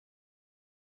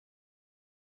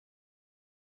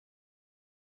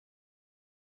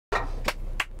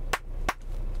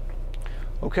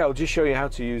Okay, I'll just show you how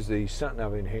to use the sat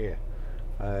nav in here.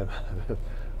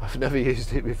 I've never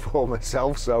used it before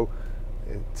myself, so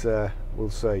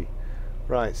we'll see.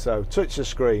 Right, so touch the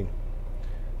screen,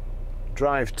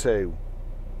 drive to,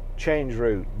 change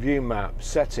route, view map,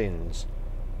 settings,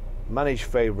 manage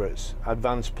favorites,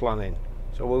 advanced planning.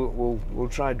 So we'll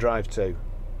try drive to,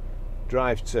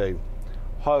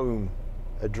 home,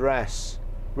 address,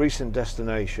 recent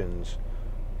destinations.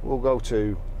 We'll go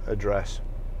to address.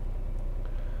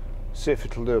 See if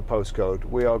it'll do a postcode.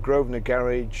 We are Grosvenor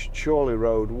Garage, Chorley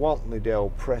Road,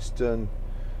 Wantleydale, Preston,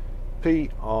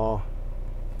 PR.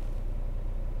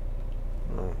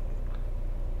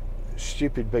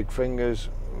 Stupid big fingers.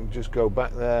 We'll just go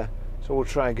back there. So we'll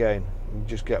try again. We'll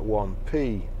just get one.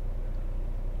 PR.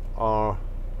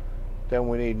 Then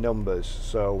we need numbers.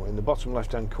 So in the bottom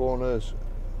left hand corners,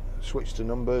 switch to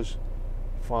numbers.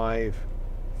 5,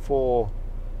 4,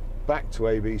 back to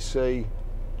ABC,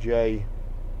 J,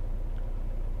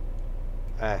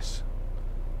 S.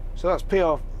 So that's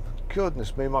PR,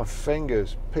 goodness me, my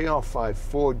fingers. PR5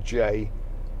 4J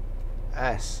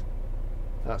S.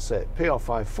 That's it.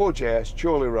 PR5 4JS,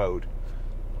 Chorley Road.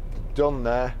 Done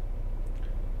there.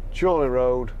 Chorley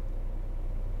Road.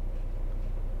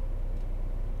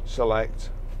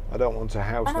 Select. I don't want a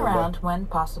house Turn number. around when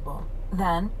possible.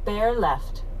 Then bear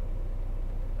left.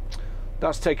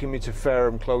 That's taking me to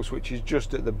Fareham Close, which is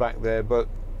just at the back there, but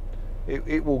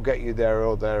it will get you there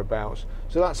or thereabouts.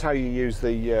 So that's how you use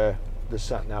the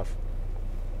sat nav.